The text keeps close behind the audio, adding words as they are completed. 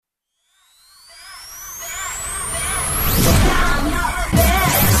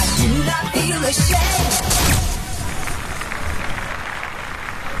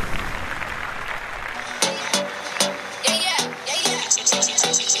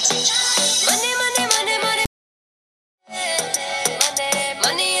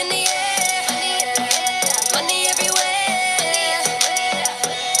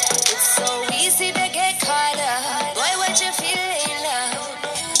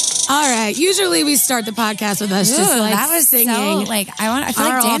All right. Usually we start the podcast with us just like that was singing. So, I feel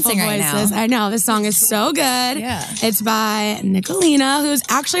like dancing right now. I know. This song is so good. Yeah. It's by Nicolina, who's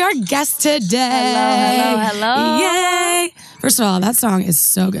actually our guest today. Hello. Yay. First of all, that song is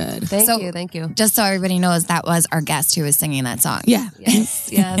so good. Thank you. Just so everybody knows, that was our guest who was singing that song. Yeah.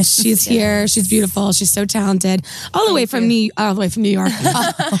 Yes. She's here. She's beautiful. She's so talented. All the way from New York.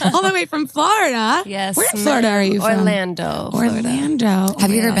 All the way from Florida. Yes. Where in Florida are you from? Orlando. Orlando. Have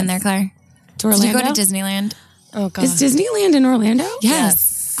you ever been there, Claire? To Orlando? Did you go to Disneyland? Oh, God. Is Disneyland in Orlando?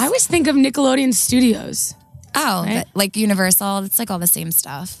 Yes. I always think of Nickelodeon Studios. Oh, Right? like Universal. It's like all the same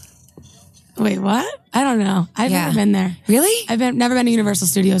stuff. Wait, what? I don't know. I've never been there. Really? I've never been to Universal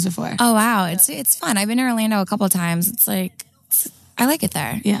Studios before. Oh, wow. It's fun. I've been to Orlando a couple of times. I like it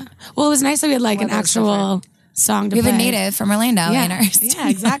there. Yeah. Well, it was nice that we had like an actual song to We play. have a native from Orlando in our Yeah,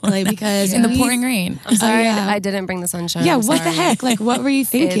 exactly. Because in the pouring rain. I'm sorry yeah. I didn't bring the sunshine. Yeah, I'm what the sorry. heck? Like, what were you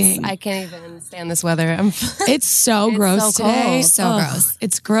thinking? I can't even stand this weather. It's so gross so today. cold. So gross.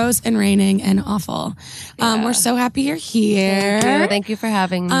 It's gross and raining and awful. We're so happy you're here. Thank you for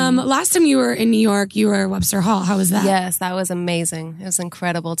having me. Last time you were in New York, you were at Webster Hall. How was that? Yes, that was amazing. It was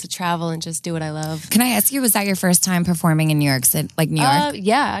incredible to travel and just do what I love. Can I ask you, was that your first time performing in New York City, like New York?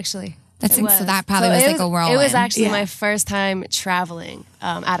 Yeah, actually. So that probably was like a whirlwind. It was actually my first time traveling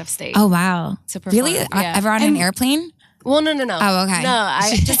out of state. Oh, wow. To perform. Really? Yeah. Ever on an airplane? Well, no. Oh, okay. No,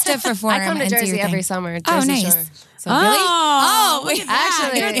 just to perform. I come to and do Jersey your every thing. summer. Oh, Jersey nice. Shore. So Oh, wait,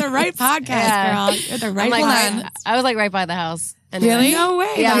 actually, you're at the right podcast, girl. You're at the right I'm one. I was like right by the house. Anyway. Really? No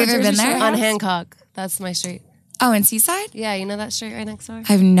way. Yeah, Have you ever been there? On Hancock. That's my street. Oh, in Seaside? Yeah, you know that street right next door?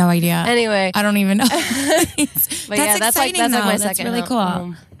 I have no idea. Anyway. I don't even know. But that's that's like exciting, my though. second That's really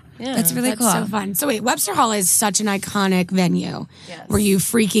home. cool. Yeah. That's really cool. So fun. So wait, Webster Hall is such an iconic venue. Yes. Were you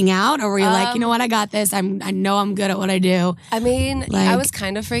freaking out, or were you like, you know what, I got this. I know I'm good at what I do. I mean, I was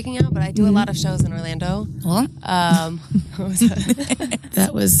kind of freaking out, but I do a lot of shows in Orlando. Well, What was that?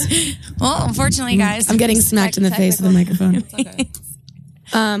 That was. unfortunately, guys. I'm getting smacked in the face with the microphone.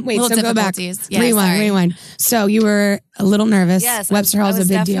 Wait, Little so go back. difficulties. Yeah, rewind. So you were a little nervous. Yes, Webster Hall is a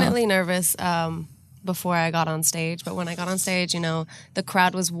big I was deal. definitely nervous before I got on stage, but when I got on stage, the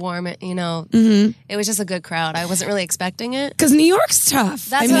crowd was warm. It was just a good crowd. I wasn't really expecting it, Because New York's tough.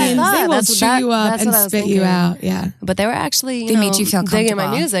 That's what I thought. They will That's chew you up that's and what I was spit you thinking. out. Yeah. but they were actually They made you feel digging my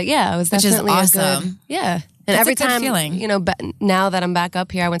comfortable. music. Yeah, it was Which is definitely a good. awesome. Yeah, and That's every a good time feeling. now that I'm back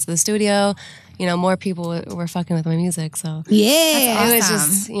up here, I went to the studio. More people were fucking with my music, so Yeah. it was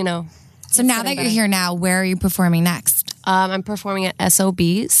Awesome. just So now that you're here now, where are you performing next? I'm performing at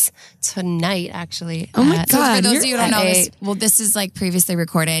SOB's tonight, actually. Oh my at- God. For those of you who don't know, at this is like previously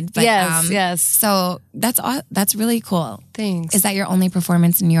recorded. But, Yes. So that's really cool. Thanks. Is that your only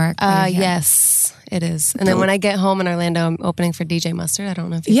performance in New York? Yes, it is. And then when I get home in Orlando, I'm opening for DJ Mustard. I don't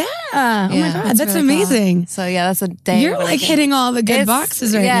know if you... Yeah. Oh my Yeah, God. That's really cool. amazing. So yeah, that's a day. You're when I like get- hitting all the good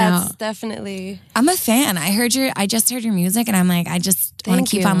boxes right now. It's definitely... I'm a fan. I just heard your music and I'm like, I just want to Thank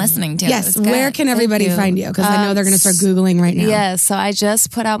keep you. on listening to it. Yes. It's good. Where can everybody you. find you? Because I know they're going to start Googling right now. Yes, so I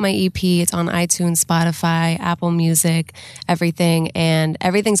just put out my EP. It's on iTunes, Spotify, Apple Music, everything. And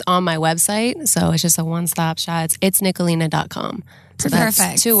everything's on my website. So it's just a one-stop shop. It's Nicolina.com. So that's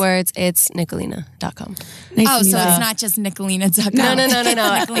Perfect. 2 words. It's Nicolina.com. Nice Oh, to meet so you. it's not just Nicolina.com. No.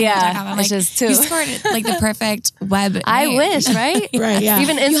 Nicolina.com. Yeah, I'm it's like, just 2. You scored like the perfect web I name. wish, right? Right, yeah.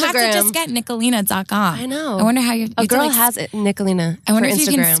 Even Instagram. You have to just get Nicolina.com. I know. I wonder how you... A have to, girl like, has it, Nicolina. I wonder for if you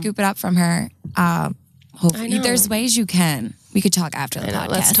Instagram. can scoop it up from her. Hopefully, know. there's ways you can. We could talk after the I know, podcast.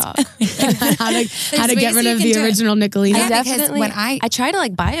 let's talk. how to get ways rid you of can the do it. original Nicolina. Yeah, because Definitely. when I tried to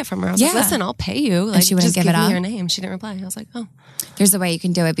buy it from her. I was Yeah. like, listen, I'll pay you. Like, she wouldn't just give it me up? your name. She didn't reply. I was like, oh. There's a way you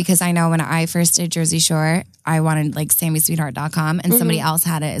can do it because I know when I first did Jersey Shore, I wanted SammySweetheart.com and somebody else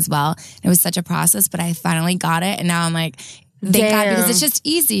had it as well. It was such a process, but I finally got it. And now I'm like, thank God, because it's just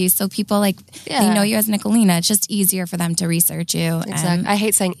easy. So people they know you as Nicolina. It's just easier for them to research you. Exactly. And I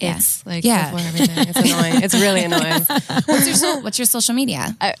hate saying it's Yeah. before everything. It's annoying. It's really annoying. what's your social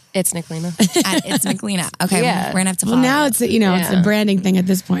media? It's Nicolina. It's Nicolina. Okay, Yeah. we're going to have to Well, follow now it. it's it's a branding thing at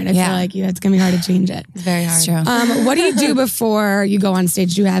this point. I Yeah. feel like it's gonna be hard to change it. It's very hard. It's true. What do you do before you go on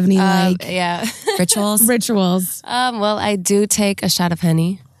stage? Do you have any Yeah. Rituals? rituals? Well, I do take a shot of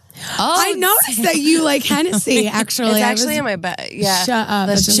Henny. Oh, I noticed that you like Hennessy. Actually, It's I actually was- in my bed. Yeah. Shut up.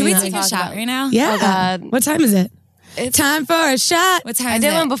 Let's That's should we amazing. take a talk shot about- right now? Yeah. Oh, God. What time is it? It's Time for a shot. What time I is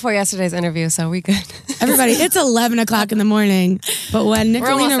did it? one before yesterday's interview, so we good. Everybody, it's 11 o'clock in the morning. But when Nicolina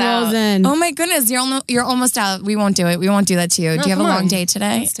almost rolls out. in, Oh my goodness, you're almost out. We won't do it. We won't do that to you. Do you have a come long on. day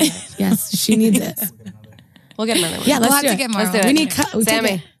today? yes, she needs it. We'll get another one. Yeah, let's have do to it. get more. Let's do it. We need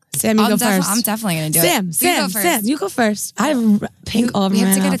Sammy. Sam, you go first. I'm definitely going to do it. Sam, you go first. I have pink all over my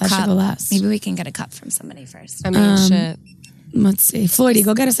mouth. I should go last. Maybe we can get a cup from somebody first. I mean, shit. Let's see. Floydie,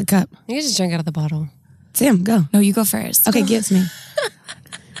 go get us a cup. You can just drink out of the bottle. Sam, go. No, you go first. Okay, give it to me.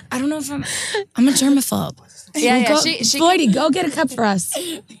 I don't know if I'm a germaphobe. Yeah, Floydie, go get a cup for us.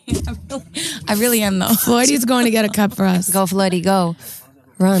 I really am, though. Floydie's going to get a cup for us. Go, Floydie, go.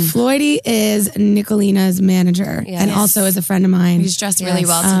 Run. Floydie is Nicolina's manager and also is a friend of mine. He's dressed really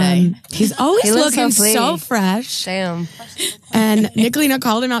well today. He's always looking so fresh. Damn. And Nicolina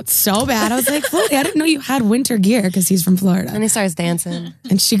called him out so bad. I was like, Floydie, I didn't know you had winter gear because he's from Florida. And he starts dancing.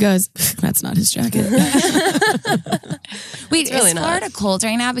 And she goes, that's not his jacket. Wait, is Florida cold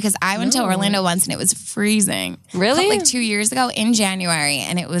right now? Because I went to Orlando once and it was freezing. Really? Like 2 years ago in January,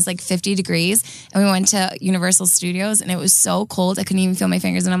 and it was like 50 degrees. And we went to Universal Studios and it was so cold I couldn't even feel my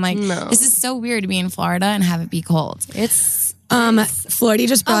fingers. And I'm like, this is so weird to be in Florida and have it be cold. It's Floydie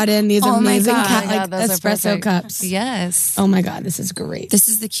just brought in these amazing espresso cups. Yes. Oh my God, this is great. This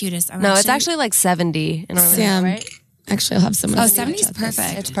is the cutest. It's actually like 70 in Orlando, Sam, right? Actually, I'll have someone. 70 is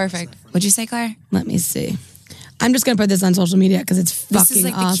perfect. It's perfect. What'd you say, Claire? Let me see. I'm just going to put this on social media because it's fucking awesome. This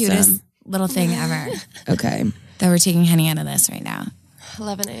is like the cutest little thing ever. Okay. That we're taking Henny out of this right now.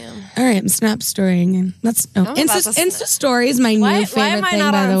 11 a.m. All right, I'm snap storying. That's Insta stories. My new favorite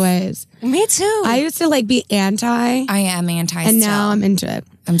thing, by the way. Me too. I used to be anti. I am anti, and now I'm into it.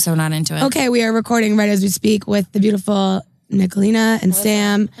 I'm so not into it. Okay, we are recording right as we speak with the beautiful Nicolina and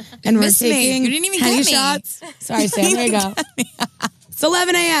Sam, and we're taking you didn't even Henny get me. shots. Sorry, Sam. There you go. It's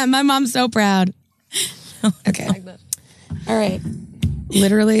 11 a.m. My mom's so proud. Okay. All right.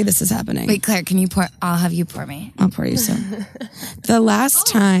 Literally, this is happening. Wait, Claire, can you pour? I'll have you pour me. I'll pour you some. The last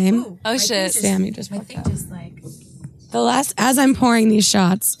time... Oh, shit. Sam, you just popped out. As I'm pouring these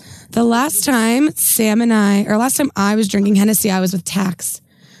shots, the last time last time I was drinking Hennessy, I was with Tax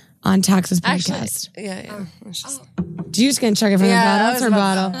on Tax's podcast. Yeah. Do you just gonna chug it from the bottle? That's her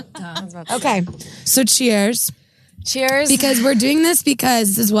bottle. Okay. So cheers. Cheers. Because we're doing this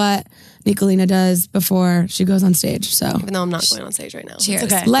because this is what Nicolina does before she goes on stage. So even though I'm not going on stage right now. Cheers.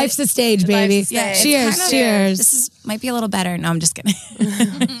 It's okay. Life's a stage, baby. Yeah, cheers. This might be a little better. No, I'm just kidding.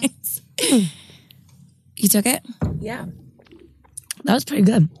 You took it? Yeah. That was pretty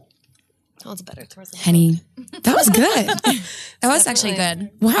good. Oh, it's better towards the Henny. That was good. That was actually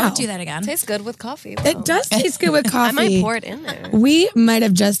good. Wow. I would do that again. Tastes good with coffee. Though. It does taste good with coffee. I might pour it in there. We might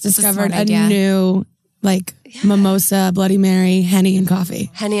have just discovered a new mimosa, Bloody Mary, Henny, and coffee.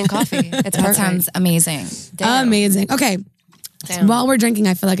 Henny and coffee. It's That sounds amazing. Damn. Amazing. Okay. Damn. While we're drinking,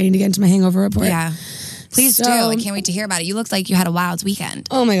 I feel like I need to get into my hangover report. Yeah. Please do. I can't wait to hear about it. You looked like you had a wild weekend.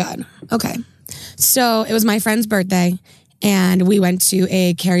 Oh my God. Okay. So it was my friend's birthday and we went to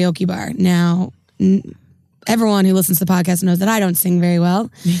a karaoke bar. Now, everyone who listens to the podcast knows that I don't sing very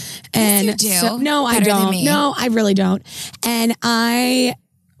well. And yes, you do. No, I Better than don't. me. No, I really don't. And I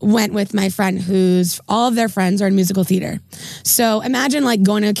went with my friend who's all of their friends are in musical theater. So imagine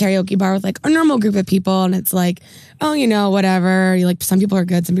going to a karaoke bar with a normal group of people and it's whatever. You some people are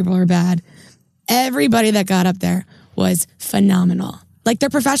good, some people are bad. Everybody that got up there was phenomenal. They're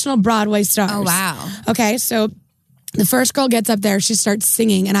professional Broadway stars. Oh, wow. Okay, so the first girl gets up there, she starts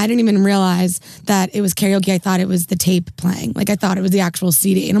singing, and I didn't even realize that it was karaoke. I thought it was the tape playing. I thought it was the actual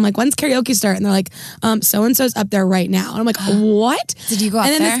CD. And I'm like, when's karaoke start? And they're like, so-and-so's up there right now. And I'm like, what? Did you go up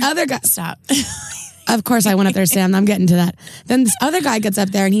there? And then this other guy... Stop. Of course I went up there, Sam. I'm getting to that. Then this other guy gets up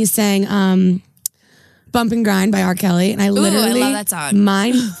there, and he's saying Bump and Grind by R. Kelly. And I literally... I love that song.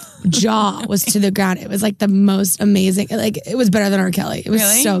 My jaw was to the ground. It was the most amazing... it was better than R. Kelly. It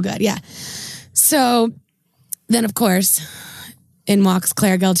was so good. Yeah. So... Then, of course, in walks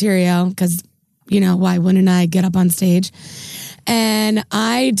Claire Galterio, because, why wouldn't I get up on stage? And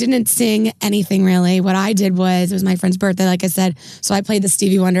I didn't sing anything, really. What I did was, it was my friend's birthday, like I said, so I played the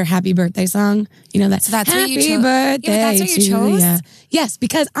Stevie Wonder Happy Birthday song. So that's Happy what you chose? Birthday. Yeah, but that's what you chose? Yeah. Yes,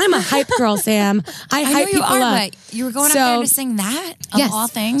 because I'm a hype girl, Sam. I hype know you people are, up. but you were going up there to sing that, of all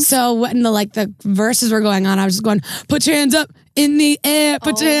things? So when the verses were going on, I was just going, put your hands up in the air,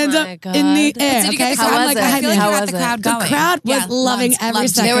 put your hands up in the air. Did you get the So crowd? I'm I feel like you got the crowd going. The crowd was loving every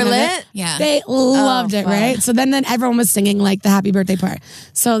second. They were of lit? it. Yeah. They loved it, right? So then everyone was singing the happy birthday part.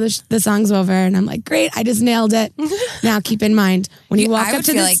 So the song's over and I'm like, great, I just nailed it. Now keep in mind, when you walk up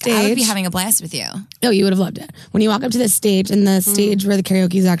to the stage. I would be having a blast with you. Oh, you would have loved it. When you walk up to the stage and the stage where the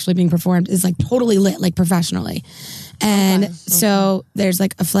karaoke is actually being performed is totally lit, professionally. And so there's a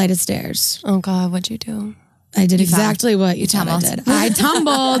flight of stairs. Oh God, what'd you do? I did exactly what you thought I did. I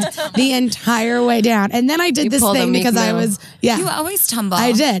tumbled the entire way down. And then I did this thing because I was, You always tumble.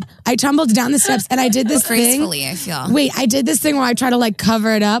 I did. I tumbled down the steps and I did this gracefully, thing. I feel. Wait, I did this thing where I tried to like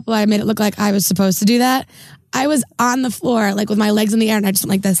cover it up. Well, I made it look like I was supposed to do that. I was on the floor, like with my legs in the air, and I just went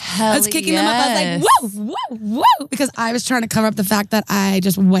like this. I was kicking them up. I was like, whoa, whoa, whoa, because I was trying to cover up the fact that I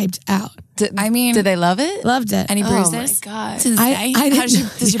just wiped out. Did they love it? Loved it. Any bruises? Oh my God. To this day?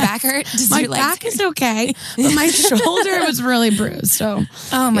 Does your back hurt? My back is okay, but my shoulder was really bruised. So,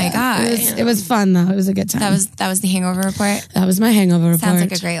 oh my God. It was fun though. It was a good time. That was the hangover report? That was my hangover report. Sounds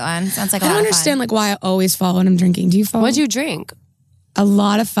like a great one. Sounds like a lot of fun. I don't understand like why I always fall when I'm drinking. Do you fall? What'd you drink? A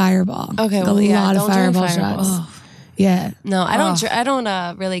lot of Fireball. Okay, well, a lot of don't drink Fireball shots. Oh. Yeah. No, I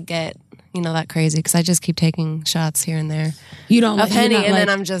don't really get that crazy because I just keep taking shots here and there. You don't a penny, and then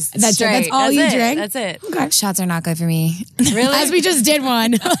I'm just that's straight. That's all you drink. That's it. Okay. Shots are not good for me. Really? As we just did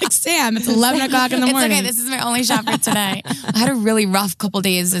one. Like Sam, it's 11 o'clock in the morning. It's okay. This is my only shot for today. I had a really rough couple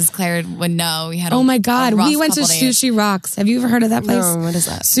days, as Claire would know. We had. Oh my God, we went to Sushi Rocks. Have you ever heard of that place? No, what is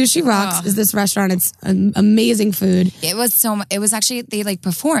that? Sushi Rocks is this restaurant. It's amazing food. It was It was actually they like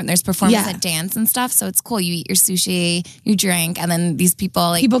perform. There's performers that dance and stuff. So it's cool. You eat your sushi, you drink, and then these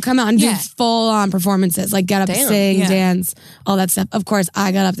people come out and do full on performances, like get up, sing, dance, all that stuff. Of course,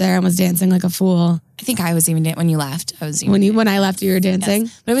 I got up there and was dancing like a fool. I think I was even when you left. When I left, you were dancing.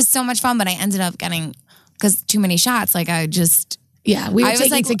 Yes. But it was so much fun. But I ended up getting because too many shots. Like I just we were taking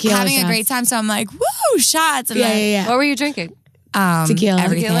like tequila having shots. a great time. So I'm like, woo, shots. And What were you drinking? Tequila.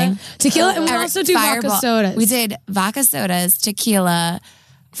 Everything. Tequila, and we also do vodka sodas. We did vodka sodas, tequila,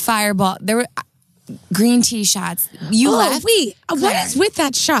 Fireball. There were green tea shots. You left. Wait, what is with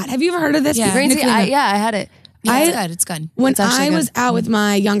that shot? Have you ever heard of this? Yeah. Green tea. I had it. Yeah, it's good. When I was out with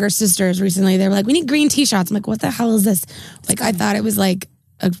my younger sisters recently, they were like, "We need green tea shots." I'm like, "What the hell is this?" Like, I thought it was like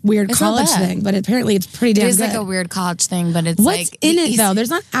a weird college thing, but apparently it's pretty damn good. It's like a weird college thing, but it's what's in it though?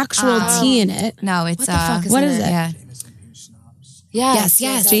 There's not actual tea in it. No, it's what the fuck is what is it? Yeah.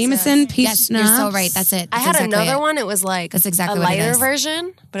 Yes. Jameson peach schnapps. You're so right. That's it. I had another one. It was like that's exactly a lighter what it is.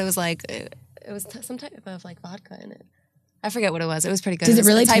 version, but it was like it was some type of like vodka in it. I forget what it was. It was pretty good. Does it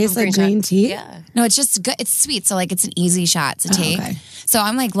really taste like green tea? Yeah. No, it's just good. It's sweet, so like it's an easy shot to take. Okay. So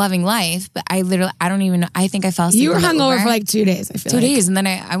I'm like loving life, but I don't even know. I think I fell asleep. You were hungover for like 2 days. I feel 2 days, and then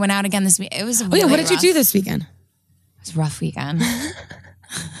I went out again this week. It was really what did rough. you do this weekend? It was a rough weekend.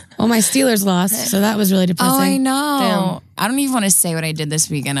 Well, my Steelers lost, so that was really depressing. Oh, I know. Damn. I don't even want to say what I did this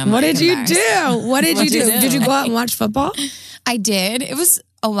weekend. What did you do? What did you do? Did you go out and watch football? I did. It was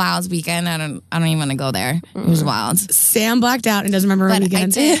a wild weekend. I don't even want to go there. It was wild. Sam blacked out and doesn't remember a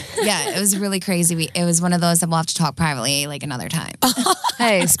weekend. I did. Yeah, it was really crazy. It was one of those that we'll have to talk privately like another time.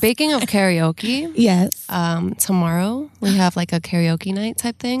 Hey, speaking of karaoke, yes. Tomorrow we have like a karaoke night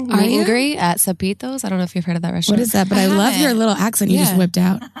type thing. Meet and greet at Sapitos. I don't know if you've heard of that restaurant. What is that? But I love your little accent you just whipped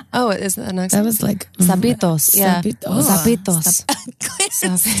out. Oh, is that an accent? That was like Sapitos. Yeah. Sapitos.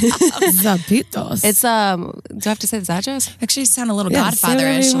 Sapitos. It's do I have to say this address? Actually, sound a little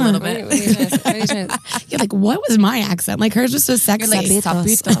Godfather-ish a little bit. You're like, what was my accent? Like hers was so sexy. You're like,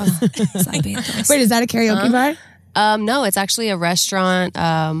 Sapitos. Wait, is that a karaoke bar? No, it's actually a restaurant.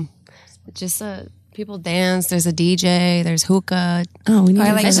 Just people dance. There's a DJ. There's hookah. Oh, we need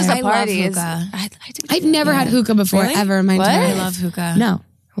I like it's just a I party. love hookah. I've never had hookah before ever in my entire life. I love hookah. No.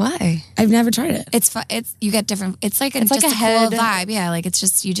 Why? I've never tried it. It's fun. You get different. It's like a cool vibe. Yeah, like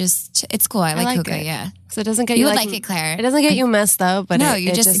it's cool. I like hookah. It. Yeah. So it doesn't get you you would like it, Claire. It doesn't get you messed up, but no, it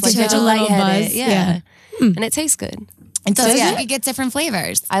you just like get a a little lightheaded. buzz. Yeah. And it tastes good. And so you get different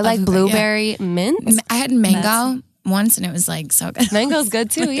flavors. I like blueberry mint. I had mango once, and it was like so good. Mango's good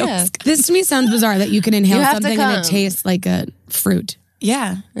too. Yeah. This to me sounds bizarre that you can inhale You have to something and it come. tastes like a fruit.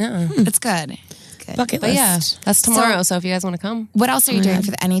 Yeah, it's good. Bucket But list. yeah, that's tomorrow. So if you guys want to come, What else are you doing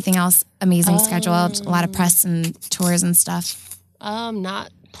for anything else amazing scheduled? A lot of press and tours and stuff.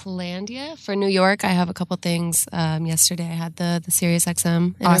 not planned yet. For New York, I have a couple things. Yesterday, I had the Sirius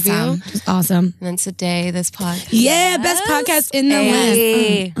XM interview. Awesome. It's awesome. And then today, this podcast. Yeah, best podcast in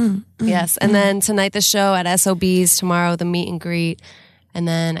the West. Yes. And then tonight, the show at SOB's. Tomorrow, the meet and greet. And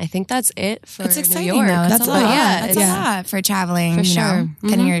then I think that's it for It's New exciting York. though. That's It's a lot. That's Yeah. a lot for traveling. For you know, sure.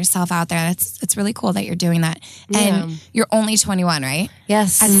 getting yourself out there. It's really cool that you're doing that. And you're only 21, right?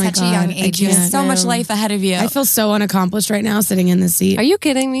 Yes. At such a young age, you have so much life ahead of you. I feel so unaccomplished right now sitting in this seat. Are you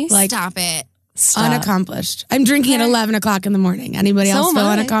kidding me? Stop it. Unaccomplished. I'm drinking at 11 o'clock in the morning. Anybody else am feel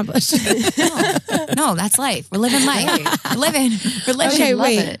I. unaccomplished? No, that's life. We're living life. We're living. Okay, love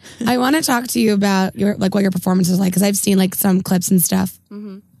wait. it. I want to talk to you about your what your performance is like because I've seen like some clips and stuff.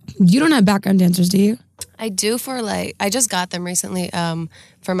 You don't have background dancers, do you? I do for like, I just got them recently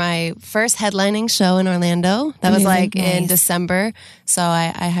for my first headlining show in Orlando. That was like in December. So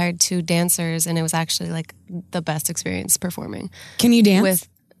I hired 2 dancers and it was actually like the best experience performing. Can you dance? With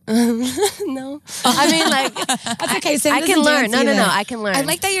no. I mean, like, that's okay. Sam I can learn. No, I can learn. I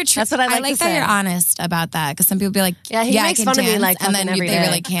like that you're That's what I like that you're honest about that, because some people be like, yeah, he makes fun of me like and then they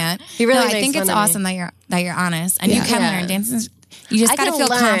really can't. He really makes I think fun it's of me. awesome that you're honest and you can learn. Dancing, you just got to feel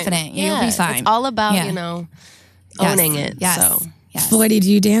confident. Yeah, you'll be fine. It's all about, owning it. Yes. So. Yes. Floydie,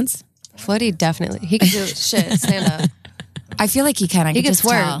 do you dance? Floydie definitely. He can do shit. Stand up. I feel like he can. I He can can just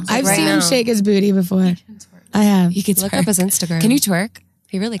twerk. tell. I've right seen now. him shake his booty before. I have. He can Look twerk. up his Instagram. Can you twerk?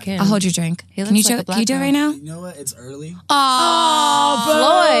 He really can. I'll hold your drink. He Can you, looks like a black can you do it guy. right now? You know what? It's early.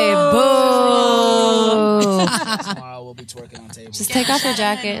 Floyd, boo. Tomorrow we'll be twerking on tables. Just take off your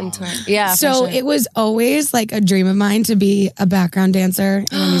jacket and twerk. Yeah. So it was always like a dream of mine to be a background dancer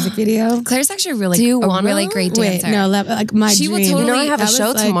in a music video. Claire's actually really, Do you a wanna? really great Wait, dancer. no, like my She will dream. totally- You know I have a That show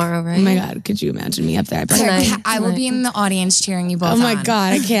was, like, tomorrow, right? Oh my God, could you imagine me up there? Claire, Tonight. I will be in the audience cheering you both Oh my on.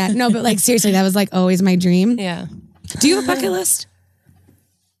 God, I can't. No, but like seriously, that was like always my dream. Yeah. Do you have a bucket list?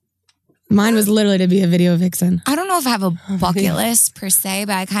 Mine was literally to be a video vixen. I don't know if I have a bucket list per se,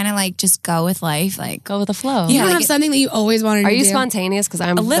 but I kind of like just go with life. Like, Go with the flow. You don't like have something that you always wanted to Are do? you spontaneous? Because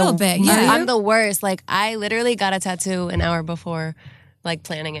I'm A little bit, yeah. I'm the worst. Like I literally got a tattoo an hour before, like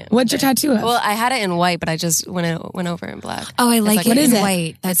planning it. What's your tattoo of? Well, I had it in white, but I just went over in black. oh, I like like- it. What is in it?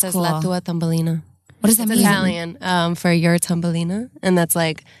 white. It That's says cool. La tua tambolina. What does that It's mean? Italian for your tambolina, and that's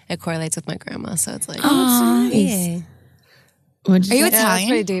like it correlates with my grandma. So it's like, Oh, yeah. What'd you Are you say? Yeah, that's Italian?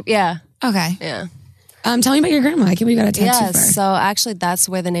 pretty deep. Yeah, Okay. yeah. Tell me about your grandma. I can't believe you got a tattoo Yeah, for her. so actually that's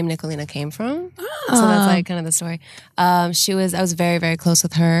where the name Nicolina came from. So that's like kind of the story. I was very, very close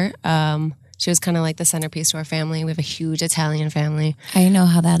with her. She was kind of like the centerpiece to our family. We have a huge Italian family. I know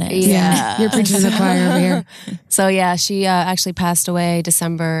how that is. Yeah, you're preaching to the choir over here. So yeah, she actually passed away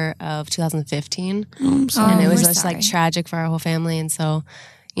December of 2015. I'm sorry. And it was we're just like sorry. tragic for our whole family. And so,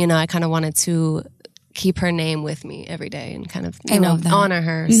 I kind of wanted to keep her name with me every day and kind of, love that. honor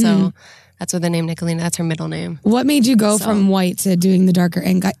her. So that's where the name Nicolina, that's her middle name. What made you go from white to doing the darker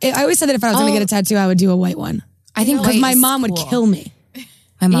ink? I always said that if I was going to get a tattoo, I would do a white one. I think Because white my is mom would cool. kill me.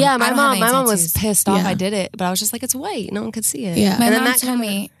 My mom. Yeah, I my don't have mom any was tattoos. pissed off Yeah. I did it, but I was just like, it's white. No one could see it. Yeah. My And then mom that told kinda-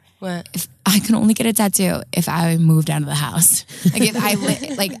 me What? if I could only get a tattoo if I moved out of the house. Like if I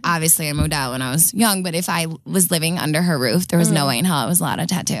like obviously I moved out when I was young, but if I was living under her roof, there was no way in hell I was allowed a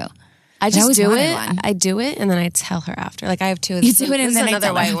tattoo. I just always do wanted it. one. I do it, and then I tell her after. Like I have two. You do it and this then is I another tell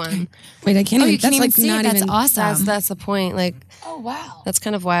her white after. one. Wait, I can't Oh, even. you can't That's even like see not it. That's even. awesome. That's the point. Like Oh wow. that's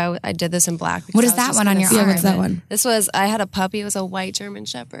kind of why I did this in black. What because is I was that just one on gonna your say- Yeah, arm? what's that one? This was I had a puppy. It was a white German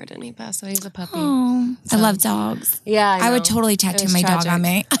Shepherd, and he passed away. He's a puppy. Oh, I love dogs. Yeah, I would know. totally It tattoo was my dog tragic. on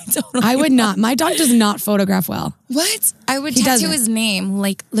me. I would not. My dog does not photograph well. What? I would He tattoo doesn't. his name,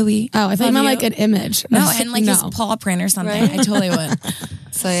 like Louis. Oh, I thought you Love meant like an image. No, and like his No. paw print or something. Right? I totally would.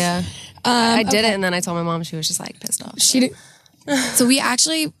 So yeah, I did it, and then I told my mom. She was just like pissed off. She did. So we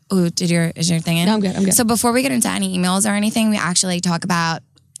actually, is your thing in? No, I'm good, I'm good. So before we get into any emails or anything, we actually talk about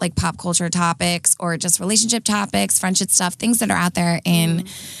like pop culture topics or just relationship topics, friendship stuff, things that are out there in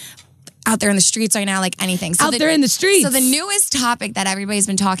the streets right now, like anything. So Out there in the streets. So the newest topic that everybody's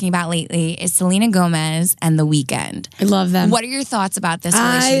been talking about lately is Selena Gomez and The Weeknd. I love them. What are your thoughts about this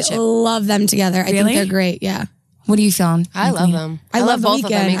I relationship? love them together. I think Really? they're great. Yeah. What are you feeling? I love them. I love both the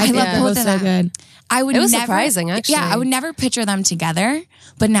of them. Weeknd. I think love they're both both of so them. good. I would It was never, surprising, actually. Yeah, I would never picture them together.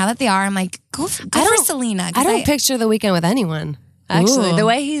 But now that they are, I'm like, go for Selena. 'cause I don't picture The Weeknd with anyone. Actually, Ooh.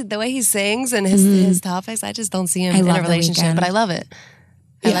 the way he sings and his topics, I just don't see him in love a The relationship. Weeknd. But I love it.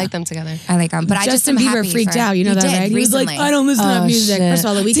 I Yeah. like them together. I like them, but I just Justin am Bieber happy freaked for- out. You know He that, did, right? He was like, recently. I don't listen to that music. shit. First of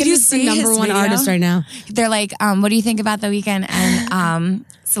all, The Weeknd Did you is the see number his one video? artist right now. They're like, what do you think about The Weeknd and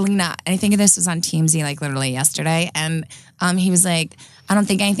Selena? And I think this was on TMZ like literally yesterday. And he was like, I don't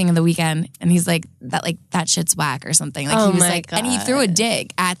think anything of The Weeknd. And he's like, that shit's whack or something. Like Oh he was my like, and he God. threw a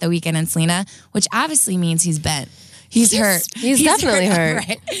dig at The Weeknd and Selena, which obviously means he's bent. He's hurt. He's definitely hurt.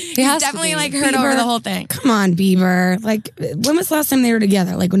 Right? He's has to definitely be. like hurt over Bieber. the whole thing. Come on, Bieber. Like, when was the last time they were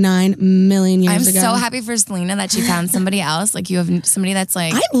together? Like 9 million years I'm ago. so happy for Selena that she found somebody else. Like you have somebody that's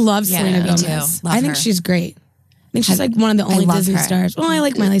like, I love Yeah, Selena me Gomez. too. Love I think her. she's great. I think she's like one of the only love Disney her. stars. Well, I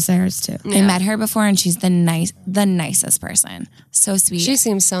like Miley Cyrus too. I met her before and she's the nicest person. So sweet. She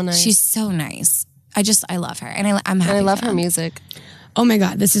seems so nice. She's so nice. I love her, and I'm happy. and I love for her them. music. Oh my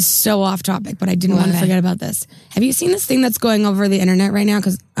God, this is so off topic, but I didn't want to forget about this. Have you seen this thing that's going over the internet right now?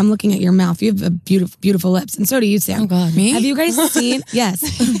 Because I'm looking at your mouth. You have a beautiful, beautiful lips, and so do you, Sam. Oh God, me? Have you guys seen? Yes,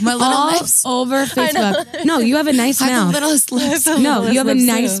 my little all lips over Facebook. No, you have a nice I have mouth. the littlest lips. No, you have a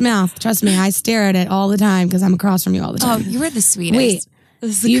nice mouth. Trust me, I stare at it all the time because I'm across from you all the time. Oh, you were the sweetest. Wait,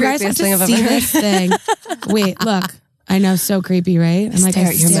 This is the you guys have creepiest thing to I've see ever heard. this thing. Wait, look. I know, so creepy, right? I'm like,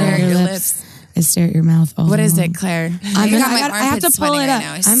 I stare at your lips. I stare at your mouth. All What is along. it, Claire? I armpits have to pull sweating it right up.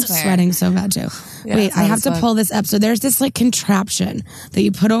 now, I I'm swear. sweating so bad too. Yeah, Wait, it's I hot have as to fuck. pull this up. So there's this like contraption that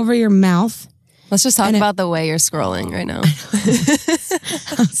you put over your mouth. Let's just talk about the way you're scrolling right now. Did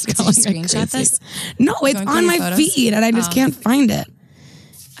you screenshot this? No, it's Going through on your my photos? feed and I just can't find it.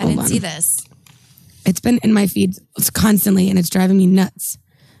 I didn't on. see this. It's been in my feed constantly and it's driving me nuts.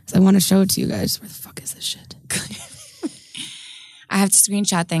 So I want to show it to you guys. Where the fuck is this shit? I have to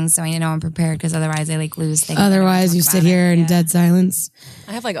screenshot things so I know I'm prepared because otherwise I like lose things. Otherwise, you sit here in dead silence.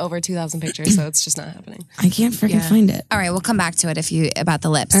 I have like over 2,000 pictures, so it's just not happening. I can't freaking find it. All right, we'll come back to it about the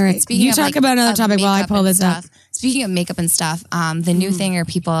lips. All right, But speaking you of, talk like, about another of topic while I makeup pull and this up. stuff. Speaking of makeup and stuff, the new thing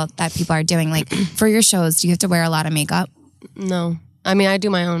people are doing, like for your shows, do you have to wear a lot of makeup? No. I mean, I do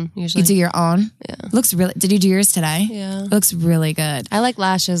my own usually. You do your own? Yeah. Looks really. Did you do yours today? Yeah. It looks really good. I like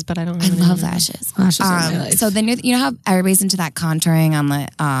lashes, but I don't I have any love on. lashes. Lashes are my life. So the new, you know how everybody's into that contouring on the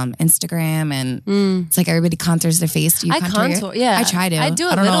Instagram, and it's like everybody contours their face. Do you I contour, yeah. I try to. I do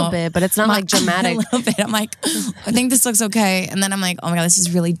a don't little know. bit, but it's not like dramatic. A little bit. I'm like, I think this looks okay, and then I'm like, oh my god, this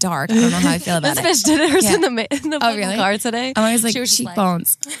is really dark. I don't know how I feel about This it. bitch did hers Yeah. in the fucking really? car today. I'm always like She was just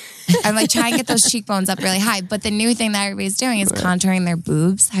cheekbones. I'm like trying to get those cheekbones up really high. But the new thing that everybody's doing is contouring their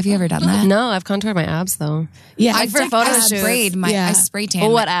boobs. Have you ever done that? No, I've contoured my abs though. Yeah, Like for photo shoots. sprayed my Yeah. I spray tan.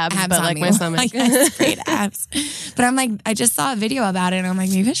 Well, what my abs, but on like me. my stomach. I sprayed abs. But I'm like, I just saw a video about it, and I'm like,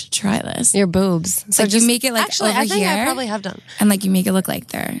 maybe I should try this. Your boobs. So Like, you make it, like, actually, over I think here. I probably have done. And like you make it look like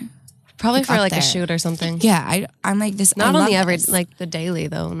they're Probably for up like there. a shoot or something. yeah. I'm like this. Not I on the love every this. like the daily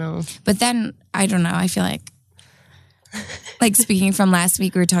though. No. But then I don't know. I feel like speaking from last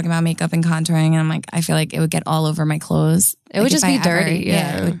week, we were talking about makeup and contouring, and I'm like, I feel like it would get all over my clothes. It would Like, just if be I ever- dirty,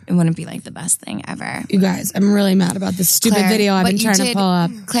 yeah. it wouldn't be like the best thing ever. you guys, I'm really mad about this stupid Claire, video I've what been you trying to did- pull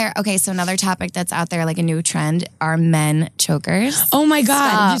up. Claire, okay, so another topic that's out there, like a new trend, are men chokers. Oh my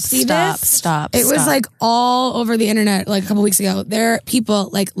God, did you see this? Stop. It was like all over the internet like a couple weeks ago. There are people,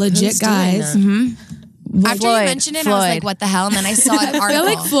 like legit Who's doing guys. that? After Floyd, you mentioned it, I was like, Floyd. what the hell? And then I saw an article. I feel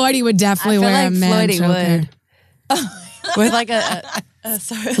like Floydie would definitely I feel wear like a man Floydie choker. would. With like a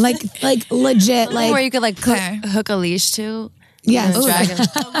sorry. Like legit, Where like you could like Claire. hook a leash to. yes. And drag him.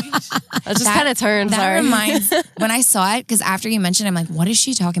 I just kind of turned. That Sorry. reminds, when I saw it, because after you mentioned it, I'm like, what is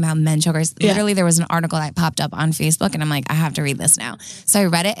she talking about? Men chokers. Yeah. Literally, there was an article that popped up on Facebook, and I'm like, I have to read this now. So I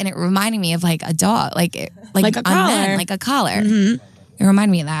read it, and it reminded me of like a dog, like a on men, collar. like a collar. It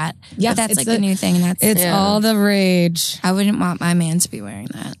reminded me of that. Yes, But that's it's like the- the new thing. And that's It's all the rage. I wouldn't want my man to be wearing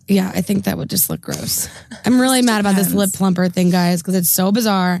that. Yeah, I think that would just look gross. I'm really mad about this lip plumper thing, guys, because it's so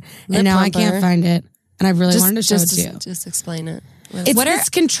bizarre, and now I can't plumper? find it, and I really wanted to show it to you. Just explain it. It's this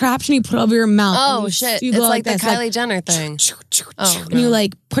contraption you put over your mouth. and Oh you- shit! you It's go like the this, Kylie Jenner thing. Oh, and you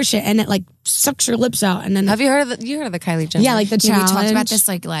like push it, and it like sucks your lips out, and then Have you heard of the Kylie Jenner? yeah, like the Yeah, we challenge. talked about this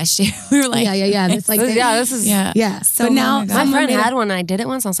like last year. We were like, yeah. It's like yeah. This is yeah. So but now long ago. My someone friend made a- had one. And I did it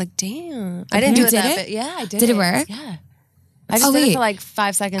once. I was like, damn. I didn't do You it did that it? bit. Yeah, I did. Did it work? Yeah. I just Oh, did it wait. for like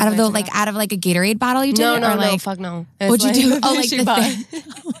 5 seconds. out of and I the took like it out of like a Gatorade bottle you did off. it? No, or like, fuck no. What'd you do? Oh, like She the bought- thing.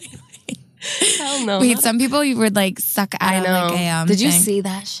 Hell no. Wait, some people you would like suck out I of know. like a Did you thing. see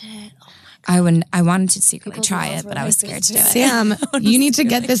that shit? I wouldn't. I wanted to secretly People's try mouths it, were but I like was this scared to do too. it. Sam, you need to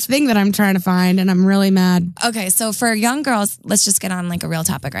get this thing that I'm trying to find, and I'm really mad. Okay, so for young girls, let's just get on like a real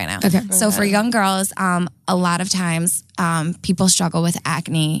topic right now. Okay. So for young girls, a lot of times people struggle with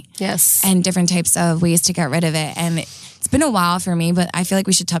acne Yes. and different types of ways to get rid of it. And it's been a while for me, but I feel like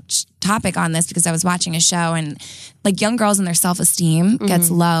we should touch topic on this because I was watching a show and like young girls and their self-esteem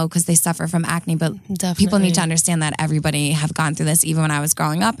gets low because they suffer from acne. But people Definitely. need to understand that everybody have gone through this. Even when I was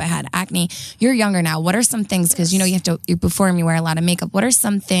growing up, I had acne. You're younger now. What are some things, because you know you perform, you wear a lot of makeup. What are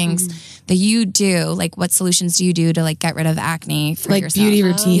some things that you do? Like what solutions do you do to like get rid of acne for Like yourself? beauty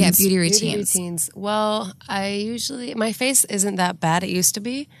routines. Yeah, beauty Beauty routines. routines. Well, I usually my face isn't that bad. It used to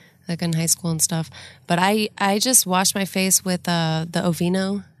be like in high school and stuff. But I just wash my face with the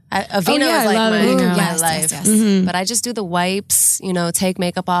Aveeno. Aveeno yeah, is I like love my, Aveeno. my Yes, life. yes, yes. But I just do the wipes. Take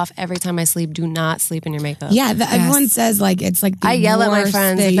makeup off every time I sleep. Do not sleep in your makeup. Yeah, everyone says like it's like the I yell at my worst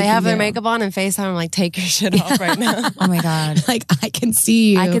friends thing if you they have can their do. makeup on and FaceTime. I'm like, take your shit off right now. Oh my God. Like I can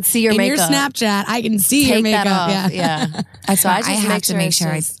see you. I could see your in makeup. your Snapchat. I can see your Take makeup. that off. Yeah. So I just have to make it's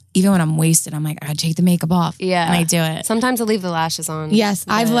sure just- even when I'm wasted, I'm like, I take the makeup off. Yeah. And I do it. Sometimes I leave the lashes on. Yes,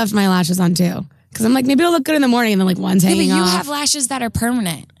 I've left my lashes on too. Because I'm like, maybe it'll look good in the morning, and then like one's Yeah, but hanging you off. have lashes that are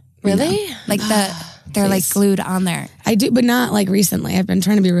permanent. Really? Like they're like glued on there. I do, but not like recently. I've been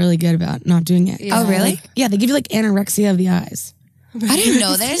trying to be really good about not doing it. Oh, really? Yeah, they give you like anorexia of the eyes. I didn't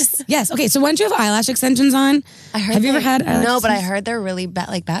know this. Yes. Okay. So once you have eyelash extensions on, have you ever had? No, but I heard they're really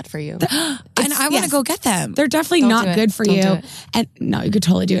bad for you. And I want to go get them. They're definitely Don't do not it. good for Don't you. do it. And no, you could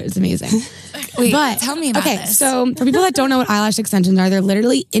totally do it. It's amazing. Wait, But tell me about okay, this. so for people that don't know what eyelash extensions are, they're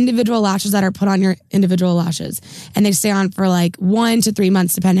literally individual lashes that are put on your individual lashes, and they stay on for like 1 to 3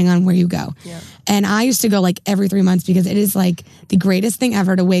 months depending on where you go. Yeah. And I used to go like every 3 months because it is like the greatest thing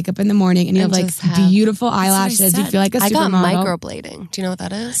ever to wake up in the morning and you have like beautiful eyelashes. You feel like a supermodel. I got microblading. Do you know what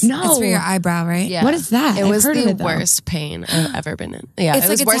that is? No. It's for your eyebrow, right? Yeah. What is that? It I've was heard of the it, though. worst pain I've ever been in. Yeah, It's it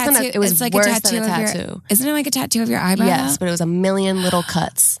like was a worse tattoo. than it was it's like worse a tattoo than a of tattoo. your. Isn't it like a tattoo of your eyebrow? Yes, but it was a million little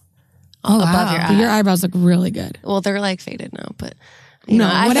cuts above your But eye. your eyebrows look really good. Well, they're like faded now, but No,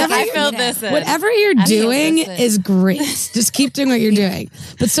 I whatever, filled this in. whatever you're doing is great. Just keep doing what you're doing.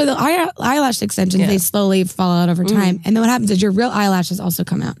 But so the eyelash extensions, they slowly fall out over time. And then what happens is your real eyelashes also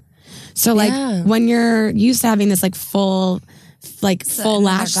come out. So like when you're used to having this like full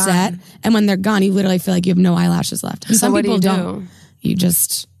lash set, and when they're gone, you literally feel like you have no eyelashes left. And So some what people do? don't. You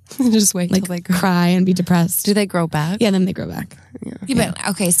just just wait till they grow. cry and be depressed. Do they grow back? Yeah, then they grow back. Yeah, but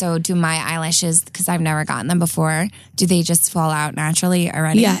okay, so do my eyelashes, because I've never gotten them before, do they just fall out naturally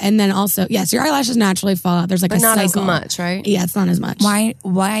already? Yeah, and then also, yes, your eyelashes naturally fall out. There's like But a not cycle. as much, right? Yeah, it's not as much.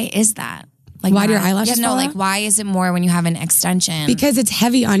 Why is that? Like Why do your eyelashes Yeah, no, fall like out? why is it more when you have an extension? Because it's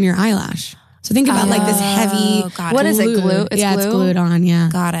heavy on your eyelash. So think about like this heavy. got What it. is it? Glue? It's yeah, glue? it's glued on. Yeah,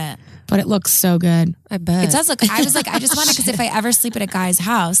 Got it. but it looks so good. I bet. It does look. I was like, I just want to, because if I ever sleep at a guy's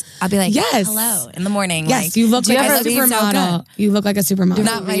house, I'll be like, Yes. hello in the morning. Yes, like, you look do like you a ever leave so supermodel. good? You look like a supermodel.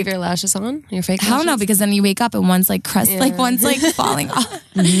 Not leave your lashes on? Your fake Hell lashes? no, because then you wake up and one's like crust, like one's like falling off.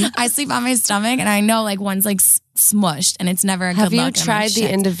 I sleep on my stomach and I know like one's like smushed and it's never a Have good you look. And I'm tried like, the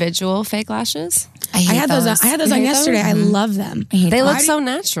shit. individuday fake lashes? I hate I had those. I had those on hate yesterday. I love them. They look Why do so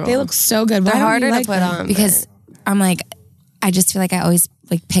natural. They look so good. Why They're don't harder you like to put them? on. because I'm like, I just feel like I always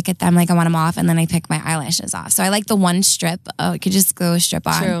like pick at them like I want them off and then I pick my eyelashes off. So I like the one strip. Oh, I could just glue a strip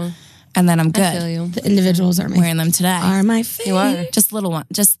on. True. And then I'm I good. feel you. The individuals are Wearing them today. my favorite. You are. Just little one,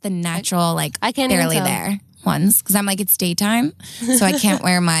 just the natural, like I can't even barely tell. there ones. Because I'm like, it's daytime. So I can't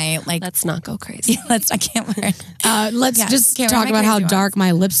wear my like, Let's not go crazy. I can't wear Let's Yeah, just can't wear talk my about how crazy dark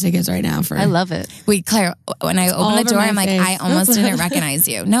my lipstick is right now. I love it. Wait, Claire, when I all opened the over door, my I'm like, face. I almost didn't recognize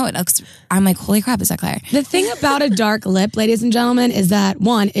you. No, it looks, I'm like, holy crap, is that Claire? The thing about a dark lip, ladies and gentlemen, is that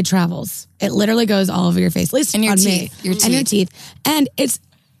one, it travels. It literally goes all over your face. At least And your on teeth. me. Your And your teeth. And it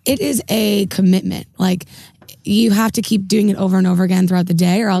is a commitment. Like you have to keep doing it over and over again throughout the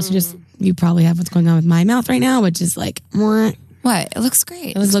day, or else you probably have what's going on with my mouth right now, which is like What? It looks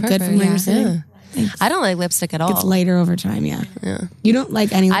great. does it look good from where you're sitting? I don't like lipstick at all. It's lighter over time, yeah. You don't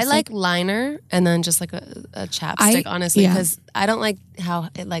like any I lipstick? like liner and then just like a chapstick, honestly, yeah. because I don't like how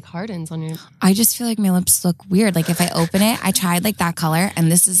it like hardens on your. I just feel like my lips look weird. Like if I open it, I tried like that color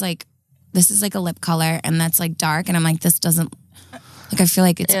and this is like a lip color and that's like dark. And I'm like, this doesn't, like, I feel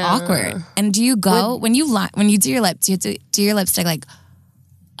like it's awkward. And do you go, when you do your lips, do you have to do your lipstick like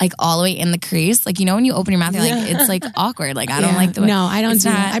all the way in the crease? Like, you know, when you open your mouth, you're like, it's like awkward. Like, I don't like the way. No, I don't it's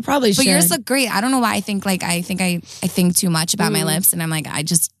do that. I probably But yours should. look great. I don't know why I think I think too much about my lips and I'm like, I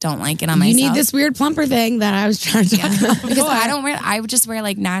just don't like it on myself. You need this weird plumper thing that I was trying to talk about because I would just wear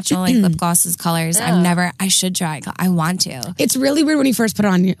like natural like lip glosses colors. I should try. I want to. It's really weird when you first put it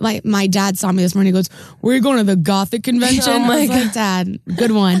on. Like my dad saw me this morning. He goes, "Were you going to the Gothic convention?" Oh my I was like, "Dad,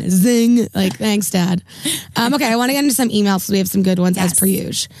 good one, zing!" Like, thanks, Dad. Okay, I want to get into some emails. So we have some good ones as per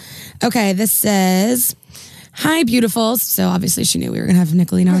usual. Okay, this says, "Hi, beautifuls." So obviously she knew we were going to have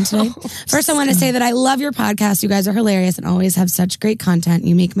Nicolina on today. First, I want to say that I love your podcast. You guys are hilarious and always have such great content.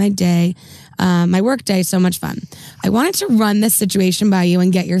 You make my day, my work day, so much fun. I wanted to run this situation by you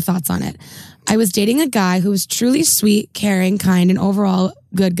and get your thoughts on it. I was dating a guy who was truly sweet, caring, kind, and overall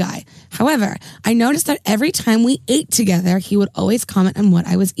good guy. However, I noticed that every time we ate together, he would always comment on what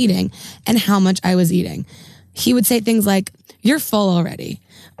I was eating and how much I was eating. He would say things like, "You're full already."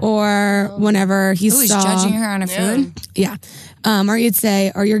 Or whenever he He's saw... judging her on her food. Yeah. Or you'd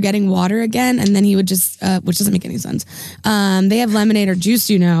say, "Or you're getting water again." And then he would just, which doesn't make any sense. They have lemonade or juice,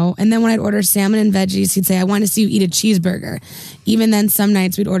 you know. And then when I'd order salmon and veggies, he'd say, "I want to see you eat a cheeseburger." Even then, some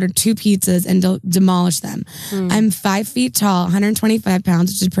nights we'd order 2 pizzas and demolish them. I'm 5 feet tall, 125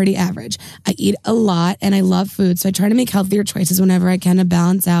 pounds, which is pretty average. I eat a lot and I love food. So I try to make healthier choices whenever I can to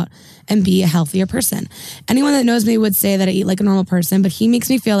balance out and be a healthier person. Anyone that knows me would say that I eat eat like a normal person, but he makes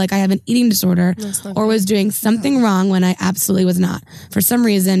me feel like I have an eating disorder or was doing something wrong when I absolutely was not. For some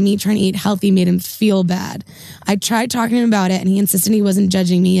reason, me trying to eat healthy made him feel bad. I tried talking to him about it and he insisted he wasn't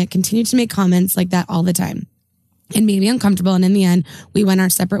judging me, yet continued to make comments like that all the time. It made me uncomfortable, and in the end, we went our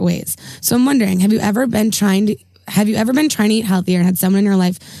separate ways. So I'm wondering, have you ever been trying to eat healthier and had someone in your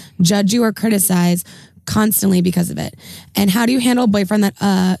life judge you or criticize constantly because of it? And how do you handle a boyfriend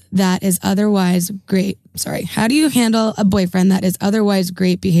that is otherwise great? Sorry. How do you handle a boyfriend that is otherwise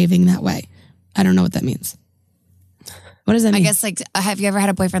great behaving that way? I don't know what that means. What does that mean? I guess, like, have you ever had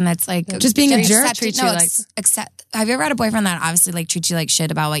a boyfriend that's like just being a jerk? Have you ever had a boyfriend that obviously like treats you like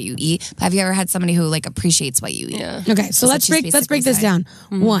shit about what you eat? But have you ever had somebody who like appreciates what you eat? Yeah. Okay, so let's break this down.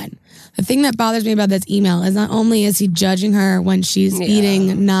 Mm-hmm. One, the thing that bothers me about this email is not only is he judging her when she's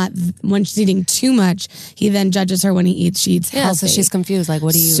eating when she's eating too much, he then judges her when she eats healthy. So she's confused. Like,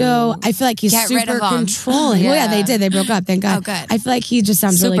 what do you? So I feel like he's super controlling. Well, yeah, they did. They broke up. Thank God. Oh, good. I feel like he just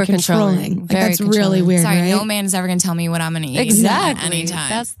sounds super really controlling. Like, that's really weird. Sorry, right? no man's ever gonna tell me what I'm gonna eat. Exactly. Anytime.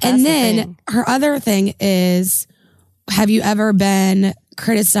 That's and then the thing. her other thing is, have you ever been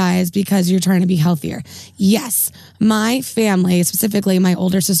criticized because you're trying to be healthier? Yes. My family, specifically my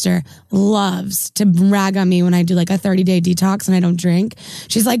older sister, loves to rag on me when I do like a 30-day detox and I don't drink.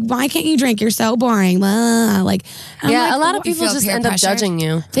 She's like, why can't you drink? You're so boring. Blah. Like, a lot of people just end up judging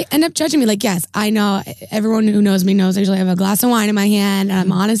you. They end up judging me. Like, yes, I know. Everyone who knows me knows I usually have a glass of wine in my hand and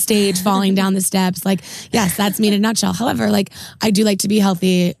I'm on a stage falling down the steps. Like, yes, that's me in a nutshell. However, like, I do like to be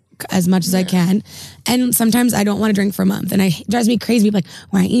healthy as much as I can. And sometimes I don't want to drink for a month. And it drives me crazy. People are like,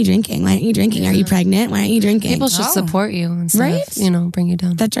 why aren't you drinking? Why aren't you drinking? Are you pregnant? Why aren't you drinking? People should support you instead of, bring you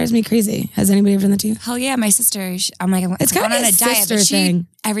down. That drives me crazy. Has anybody ever done that to you? Hell yeah, my sister. I'm like, it's kind of on a diet, sister thing.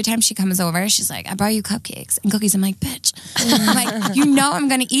 Every time she comes over, she's like, I brought you cupcakes and cookies. I'm like, bitch. I'm like, you know I'm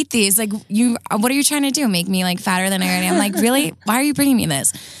going to eat these. Like, what are you trying to do? Make me like fatter than I already am? Like, really? Why are you bringing me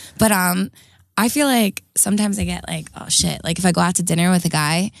this? But I feel like sometimes I get like, oh shit. Like if I go out to dinner with a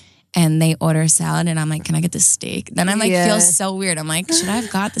guy and they order a salad and I'm like, can I get the steak? Then I like feel so weird. I'm like, should I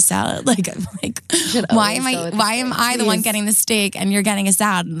have got the salad? Like, I'm like, why am I the one getting the steak and you're getting a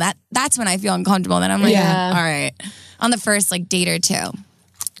salad? That's when I feel uncomfortable. Then I'm like, all right. On the first like date or two.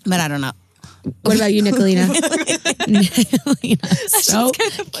 But I don't know. What about you, Nicolina? Nicolina, so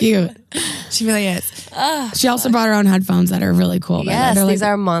cute. She really is. She also brought her own headphones that are really cool. Yes, these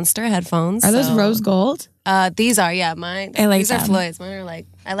are Monster headphones. Are those rose gold? These are, mine. I like these them. are Floyd's. Mine are like,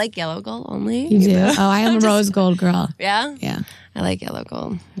 I like yellow gold only. You do? Oh, I am a rose gold girl. Yeah? Yeah. I like yellow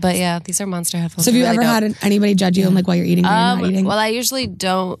gold. But yeah, these are Monster headphones. So have you ever had anybody judge you like while you're eating or you're not eating? Well, I usually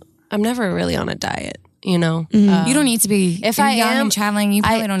don't. I'm never really on a diet, you know. You don't need to be. If you're young and traveling, you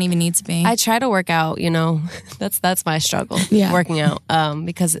probably don't even need to be. I try to work out, That's my struggle, working out.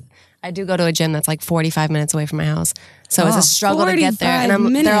 Because I do go to a gym that's like 45 minutes away from my house. So it's a struggle to get there.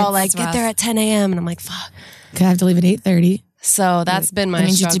 And they're all like, get there at 10 a.m. And I'm like, fuck. I have to leave at 8:30. So that's been my struggle. That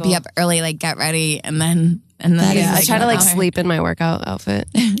means struggle. you have to be up early, like get ready, and then I try to sleep in my workout outfit.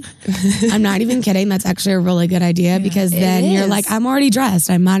 I'm not even kidding. That's actually a really good idea because then you're like, I'm already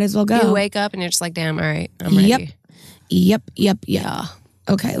dressed. I might as well go. You wake up and you're just like, damn, all right, I'm ready. Yep. Yeah.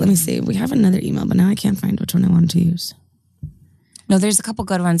 Okay, let me see. We have another email, but now I can't find which one I wanted to use. No, there's a couple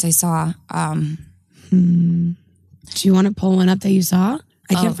good ones I saw. Do you want to pull one up that you saw?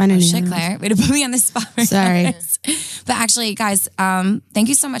 I can't find any. Shit, Claire. Way to put me on the spot. Sorry. But actually, guys, thank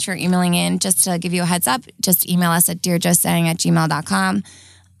you so much for emailing in. Just to give you a heads up, just email us at dearjustsaying@gmail.com.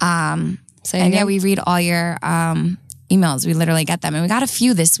 Yeah, we read all your emails. We literally get them. And we got a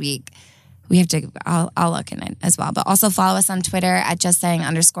few this week. We have to, I'll look in it as well. But also follow us on Twitter at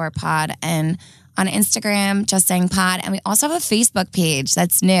justsaying_pod and on Instagram, Just Saying Pod. And we also have a Facebook page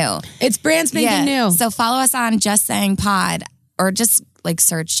that's new. It's brand spanking new. So follow us on Just Saying Pod or just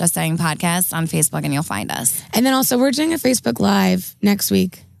search Just Saying Podcast on Facebook and you'll find us. And then also we're doing a Facebook Live next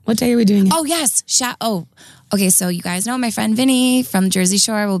week. What day are we doing it? Oh, yes. Okay, so you guys know my friend Vinny from Jersey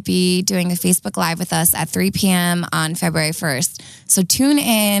Shore will be doing a Facebook Live with us at 3 p.m. on February 1st. So tune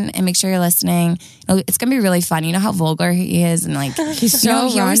in and make sure you're listening. It's going to be really fun. You know how vulgar he is and he's so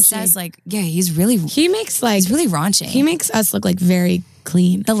he always says he's really really raunchy. He makes us look very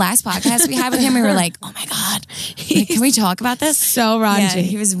clean. The last podcast we had with him, we were like, oh my God, can we talk about this? So raunchy. Yeah,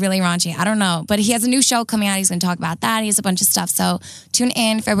 he was really raunchy. I don't know. But he has a new show coming out. He's going to talk about that. He has a bunch of stuff. So tune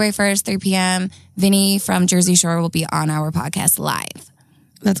in February 1st, 3 p.m. Vinny from Jersey Shore will be on our podcast live.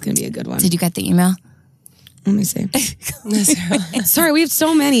 That's going to be a good one. Did you get the email? Let me see. Sorry, we have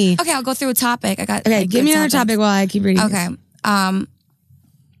so many. Okay, I'll go through a topic. Okay, give me another topic while I keep reading. Okay.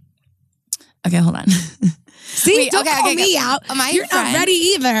 Okay, hold on. See, Wait, don't call me out. You're not ready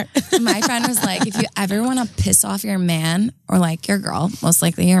either. My friend was like, if you ever want to piss off your man or like your girl, most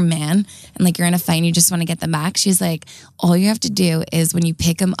likely your man, and like you're in a fight and you just want to get them back, she's like, all you have to do is when you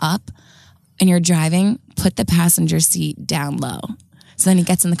pick him up and you're driving, put the passenger seat down low. So then he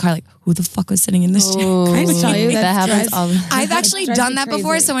gets in the car like, who the fuck was sitting in this chair? Can I just tell you that happens all the time. I've actually done that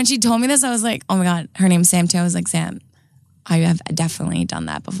before. So when she told me this, I was like, oh my God, her name's Sam too. I was like, Sam, I have definitely done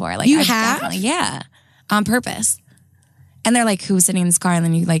that before. Like, You have? Yeah, on purpose. And they're like, who's sitting in this car? And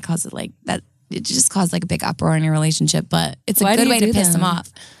then you like cause it like that. It just caused like a big uproar in your relationship, but it's a good way to piss them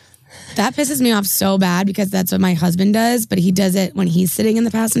off. That pisses me off so bad because that's what my husband does, but he does it when he's sitting in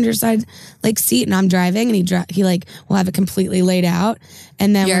the passenger side like seat and I'm driving, and he like will have it completely laid out,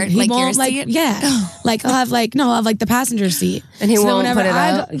 and then he like won't your like seat? like I'll have like the passenger seat, And he so won't whenever put it I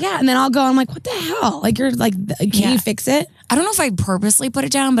out? go, and then I'll go, I'm like, what the hell? Like you're like, can you fix it? I don't know if I purposely put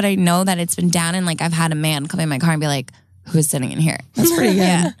it down, but I know that it's been down, and like I've had a man come in my car and be like, who's sitting in here? That's pretty good.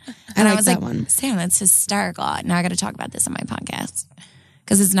 Yeah. And I like was that like, one. Sam, that's hysterical. Now I got to talk about this on my podcast.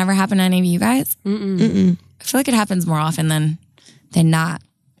 Because it's never happened to any of you guys. I feel like it happens more often than not.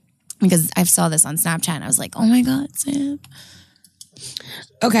 Because I saw this on Snapchat and I was like, oh my God, Sam.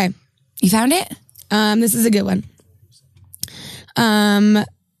 Okay. You found it? This is a good one.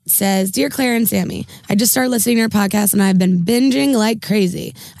 Says, Dear Claire and Sammy, I just started listening to your podcast and I've been binging like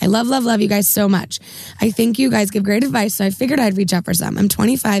crazy. I love you guys so much. I think you guys give great advice, so I figured I'd reach out for some. I'm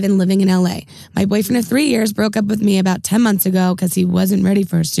 25 and living in LA. My boyfriend of 3 years broke up with me about 10 months ago because he wasn't ready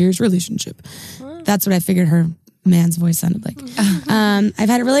for a serious relationship. That's what I figured her man's voice sounded like. I've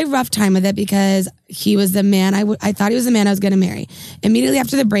had a really rough time with it because he was the man I thought he was the man I was going to marry. Immediately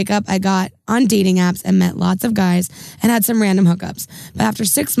after the breakup, I got on dating apps and met lots of guys and had some random hookups. But after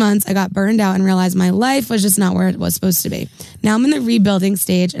 6 months, I got burned out and realized my life was just not where it was supposed to be. Now I'm in the rebuilding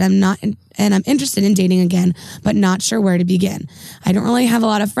stage and I'm interested in dating again, but not sure where to begin. I don't really have a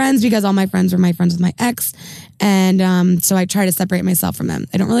lot of friends because all my friends were my friends with my ex. And so I try to separate myself from them.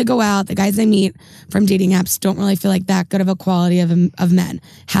 I don't really go out. The guys I meet from dating apps don't really feel like that good of a quality of men.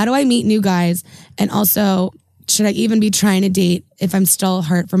 How do I meet new guys? And also, should I even be trying to date if I'm still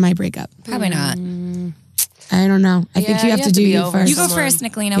hurt from my breakup? Probably not. I don't know. I think you have to do you first. You go first,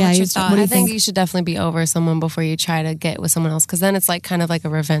 Nicolina. Yeah, what's your thought? I think you should definitely be over someone before you try to get with someone else, because then it's like kind of like a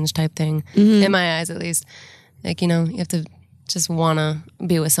revenge type thing, in my eyes at least. Like, you have to just want to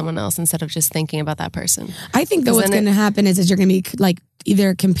be with someone else instead of just thinking about that person. I think that what's going to happen is you're going to be like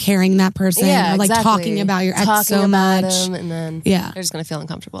either comparing that person or like talking about your ex so much. Him, and then they're just going to feel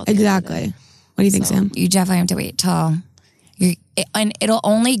uncomfortable. Exactly. What do you think, Sam? You definitely have to wait till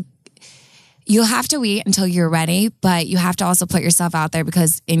you'll have to wait until you're ready, but you have to also put yourself out there,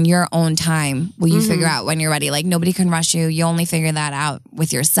 because in your own time will you figure out when you're ready. Like, nobody can rush you. You only figure that out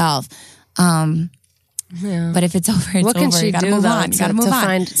with yourself. But if it's over, it's what can over. She you gotta do, move though, on. You gotta move on.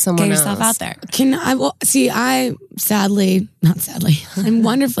 Find someone Get yourself else. out there. I'm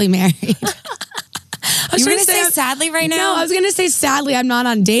wonderfully married. You were going to say sadly right now? No, I was going to say sadly I'm not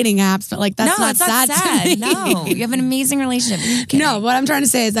on dating apps, but like that's not sad to me. No, you have an amazing relationship. No, what I'm trying to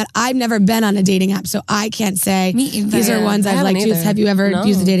say is that I've never been on a dating app, so I can't say Me either. these are ones I've like used. Have you ever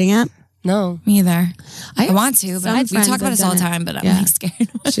used a dating app? No. Me either. I want to, but we friends talk about have this all the done it. time, but I'm like scared.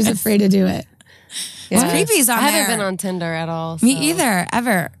 She's afraid to do it. It's creepy on I there. haven't been on Tinder at all. So. Me either,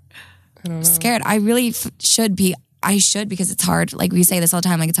 ever. I don't know. Scared. I really should be. I should, because it's hard. Like, we say this all the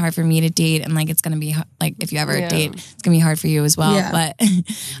time. Like, it's hard for me to date, and like it's gonna be like if you ever date, it's gonna be hard for you as well. Yeah. But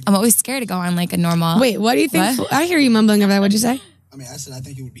I'm always scared to go on like a normal. Wait, what do you think? What? I hear you mumbling over that. What'd you say? I mean, I said I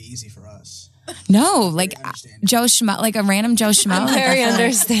think it would be easy for us. No, like Joe Schmo, like a random Joe Schmo. I'm very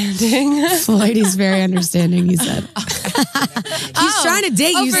understanding. Floyd's very understanding. He said he's trying to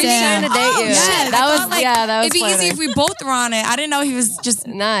date you. Sam. Trying to date you. Yes. That was It'd be easy if we both were on it. I didn't know he was just.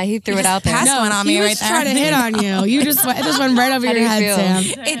 Nah, he threw it out there. Passed one on me He right was there. trying to hit on you. You just it just went right over your do you head, feel? Sam.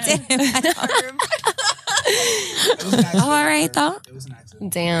 It did. Oh, all right though. It was an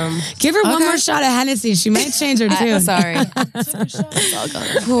accident. Damn. Give her one more shot of Hennessy. She might change her tune. Sorry.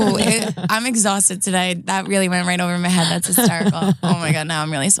 Ooh, I'm exhausted today. That really went right over my head. That's hysterical. Oh my God, now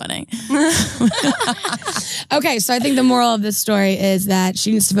I'm really sweating. Okay, so I think the moral of this story is that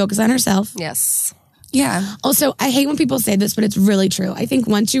she needs to focus on herself. Yes. Yeah. Also, I hate when people say this, but it's really true. I think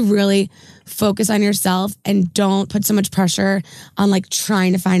once you really focus on yourself and don't put so much pressure on like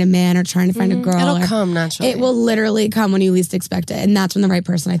trying to find a man or trying to find a girl. It'll come naturally. It will literally come when you least expect it. And that's when the right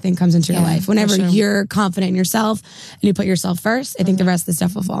person, I think, comes into your life. Whenever you're confident in yourself and you put yourself first, I think the rest of the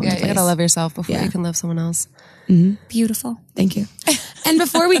stuff will fall into place. You gotta love yourself before you can love someone else. Beautiful. Thank you. And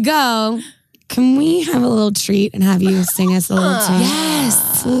before we go, can we have a little treat and have you sing us a little tune?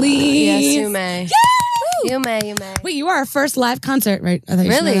 Yes. Please. Yes, you may. You may. Wait, you are our first live concert, right? I thought you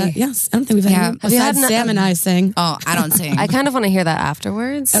Really? said that. Yes. I don't think we've had Have you had Sam and I sing. Oh, I don't sing. I kind of want to hear that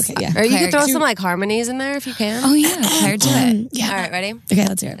afterwards. Okay, yeah. Or you Claire, could throw do- some like harmonies in there if you can. Oh yeah, Claire, do it. Yeah. All right, ready? Okay,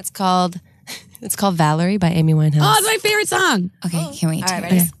 let's hear it. It's called Valerie by Amy Winehouse. Oh, it's my favorite song. Okay, can't wait. All right,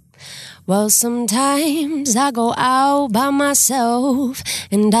 to ready? Well, sometimes I go out by myself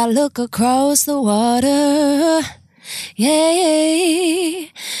and I look across the water. Yeah,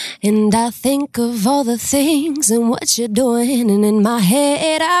 and I think of all the things and what you're doing, and in my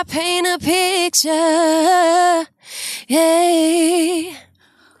head I paint a picture. Yeah.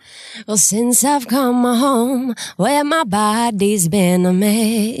 Well, since I've come home, where my body's been a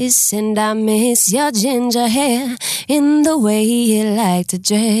mess, and I miss your ginger hair in the way you like to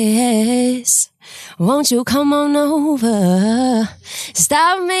dress. Won't you come on over?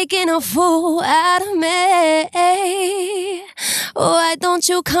 Stop making a fool out of me. Why don't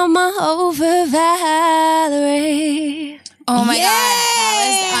you come on over, Valerie? Oh my God,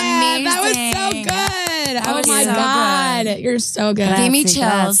 that That was was amazing. so good. Oh was my so God. You're so good. Gave me Grazie,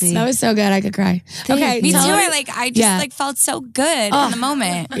 chills. grazie. That was so good. I could cry. Okay. Me too. tell us- I just felt so good in the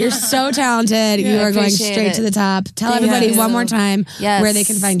moment. You're so talented. You are going appreciate straight it. to the top. Tell Thank everybody you. one more time Yes. where they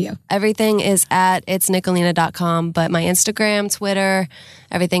can find you. Everything is at itsnicolina.com, but my Instagram, Twitter,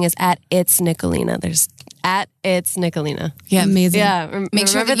 everything is at itsnicolina. There's at itsnicolina. Yeah, Amazing. Yeah. Make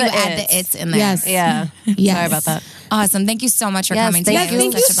sure that remember you the add the it's in there. Yes. Yeah. Yes. Sorry about that. Awesome. Thank you so much for Yes, coming thank today. you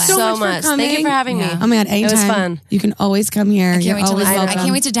It was such a blast. so much for much. Thank you coming. for having me. Oh my God. Anytime. It was fun. You can always come here. I can't You're wait to always listen. welcome. I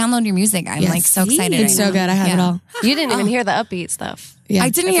can't wait to download your music. I'm Yes. like so excited. It's right so now. good. I have it Yeah. all. You didn't even hear the upbeat stuff. Yeah. I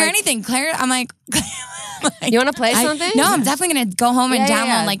didn't hear anything, Claire. I'm like, You want to play something? no, I'm definitely gonna go home and Yeah, download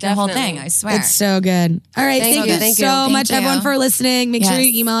yeah, like the whole definitely. thing. I swear. It's so good. All right. Thank you Thank you. so much, Thank you. everyone, for listening. Make sure Yes.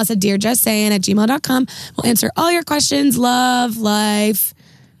 you email us at dearjustsayin@gmail.com. We'll answer all your questions, love, life,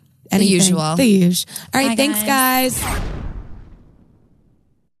 anything. usual. The usual. All right. Bye, Thanks, guys. guys.